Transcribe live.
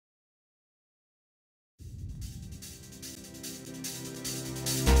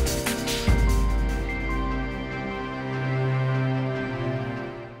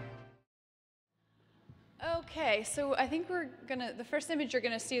Okay, so I think the first image you're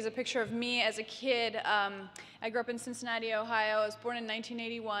gonna see is a picture of me as a kid. I grew up in Cincinnati, Ohio. I was born in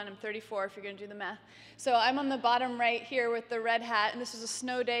 1981. I'm 34 if you're gonna do the math. So I'm on the bottom right here with the red hat, and this was a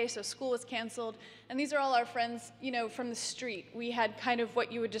snow day, so school was canceled. And these are all our friends, you know, from the street. We had kind of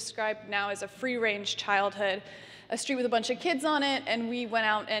what you would describe now as a free-range childhood, a street with a bunch of kids on it, and we went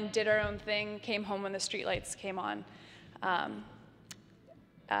out and did our own thing, came home when the streetlights came on.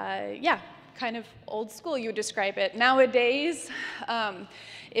 Yeah. Kind of old school, you would describe it. Nowadays,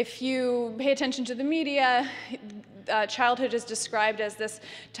 if you pay attention to the media, childhood is described as this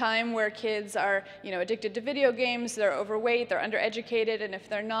time where kids are, you know, addicted to video games, they're overweight, they're undereducated, and if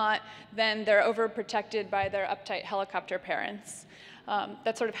they're not, then they're overprotected by their uptight helicopter parents.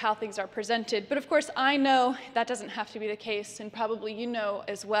 That's sort of how things are presented. But of course, I know that doesn't have to be the case, and probably you know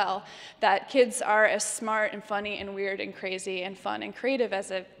as well, that kids are as smart and funny and weird and crazy and fun and creative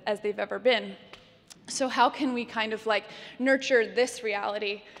as they've ever been. So how can we kind of like nurture this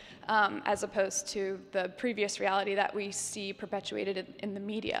reality as opposed to the previous reality that we see perpetuated in the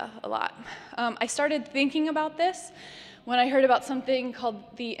media a lot? I started thinking about this when I heard about something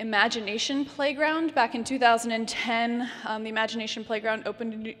called the Imagination Playground back in 2010. The Imagination Playground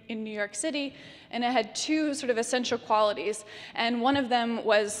opened in New York City, and it had two sort of essential qualities. And one of them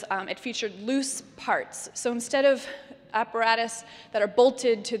was it featured loose parts. So instead of apparatus that are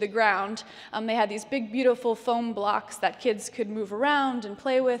bolted to the ground, they had these big, beautiful foam blocks that kids could move around and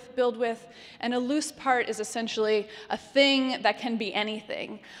play with, build with. And a loose part is essentially a thing that can be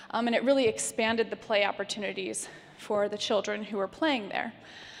anything. And it really expanded the play opportunities for the children who were playing there.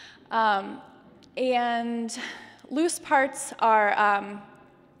 And loose parts are,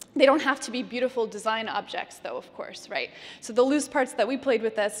 they don't have to be beautiful design objects though, of course, right? So the loose parts that we played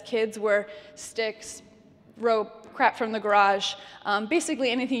with as kids were sticks, rope, crap from the garage, basically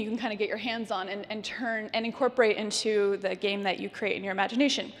anything you can kind of get your hands on and turn and incorporate into the game that you create in your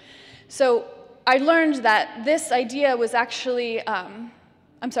imagination. So I learned that this idea was actually,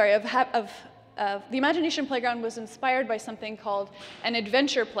 the Imagination Playground was inspired by something called an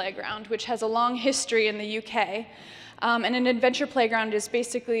adventure playground, which has a long history in the UK. And an adventure playground is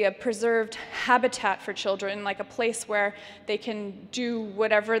basically a preserved habitat for children, like a place where they can do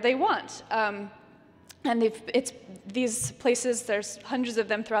whatever they want. And these places, there's hundreds of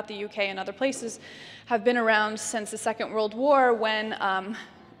them throughout the UK and other places, have been around since the Second World War, when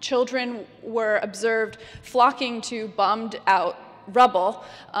children were observed flocking to bombed out rubble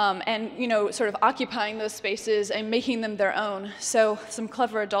and, you know, sort of occupying those spaces and making them their own. So some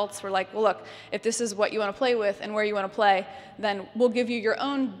clever adults were like, well, look, if this is what you want to play with and where you want to play, then we'll give you your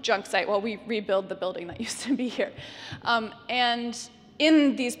own junk site while we rebuild the building that used to be here. And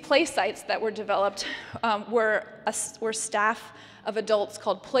in these play sites that were developed were staff of adults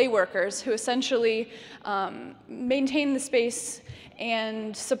called play workers who essentially maintain the space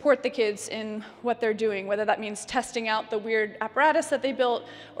and support the kids in what they're doing, whether that means testing out the weird apparatus that they built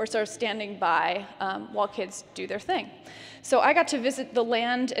or sort of standing by while kids do their thing. So I got to visit the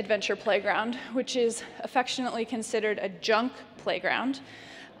Land Adventure Playground, which is affectionately considered a junk playground.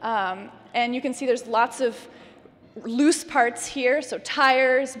 And you can see there's lots of loose parts here, so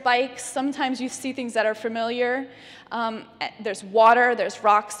tires, bikes. Sometimes you see things that are familiar. There's water, there's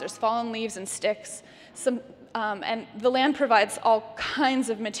rocks, there's fallen leaves and sticks. And the land provides all kinds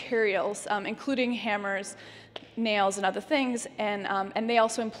of materials, including hammers, nails, and other things, and they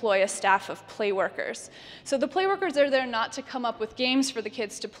also employ a staff of play workers. So the play workers are there not to come up with games for the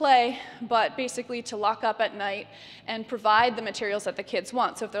kids to play, but basically to lock up at night and provide the materials that the kids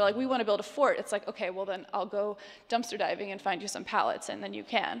want. So if they're like, we want to build a fort, it's like, okay, well then I'll go dumpster diving and find you some pallets, and then you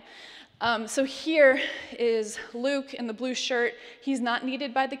can. So here is Luke in the blue shirt. He's not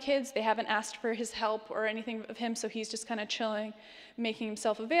needed by the kids. They haven't asked for his help or anything of him, so he's just kind of chilling, making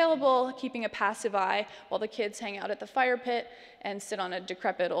himself available, keeping a passive eye while the kids hang out at the fire pit and sit on a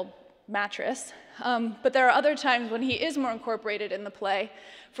decrepit old mattress. But there are other times when he is more incorporated in the play.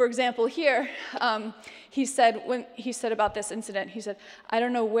 For example, here, when he said about this incident, he said, I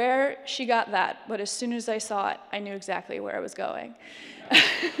don't know where she got that, but as soon as I saw it, I knew exactly where I was going.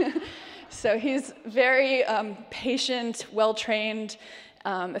 So he's very patient, well-trained,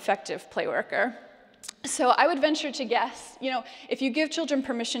 effective play worker. So I would venture to guess, you know, if you give children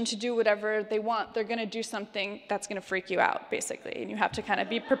permission to do whatever they want, they're going to do something that's going to freak you out, basically, and you have to kind of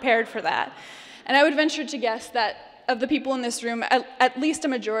be prepared for that. And I would venture to guess that of the people in this room, at least a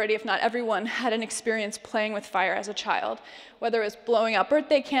majority, if not everyone, had an experience playing with fire as a child, whether it was blowing out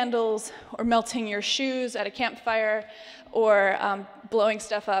birthday candles or melting your shoes at a campfire or blowing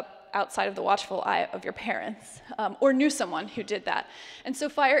stuff up outside of the watchful eye of your parents, or knew someone who did that. And so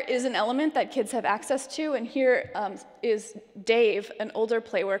fire is an element that kids have access to, and here is Dave, an older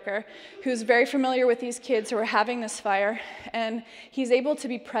play worker, who's very familiar with these kids who are having this fire, and he's able to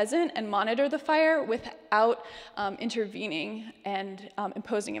be present and monitor the fire without intervening and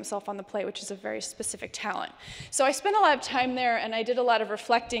imposing himself on the play, which is a very specific talent. So I spent a lot of time there, and I did a lot of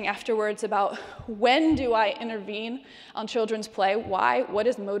reflecting afterwards about when do I intervene on children's play, why, what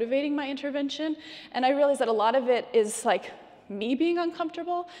is motivating my intervention, and I realized that a lot of it is like me being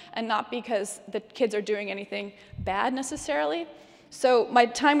uncomfortable and not because the kids are doing anything bad necessarily. So my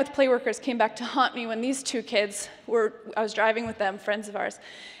time with play workers came back to haunt me when these two kids I was driving with them, friends of ours,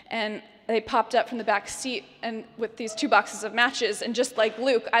 and they popped up from the back seat and with these 2 boxes of matches, and just like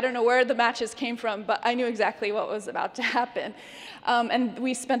Luke, I don't know where the matches came from, but I knew exactly what was about to happen. And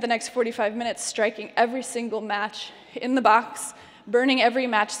we spent the next 45 minutes striking every single match in the box, burning every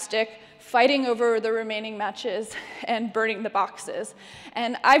matchstick, fighting over the remaining matches, and burning the boxes.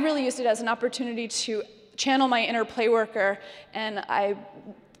 And I really used it as an opportunity to channel my inner play worker, and I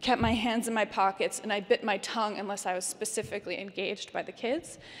kept my hands in my pockets, and I bit my tongue unless I was specifically engaged by the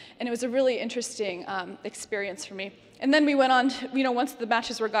kids. And it was a really interesting experience for me. And then we went on to, once the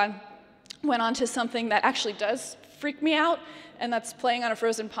matches were gone, went on to something that actually does freak me out, and that's playing on a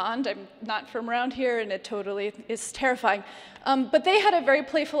frozen pond. I'm not from around here, and it totally is terrifying. But they had a very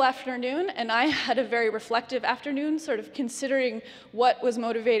playful afternoon, and I had a very reflective afternoon, sort of considering what was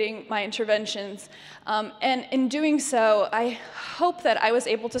motivating my interventions. And in doing so, I hope that I was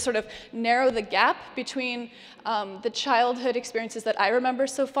able to sort of narrow the gap between the childhood experiences that I remember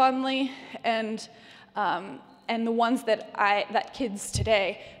so fondly and the ones that kids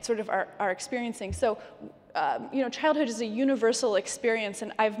today sort of are experiencing. So, childhood is a universal experience,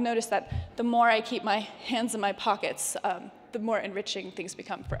 and I've noticed that the more I keep my hands in my pockets, the more enriching things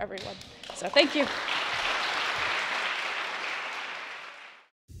become for everyone. So thank you.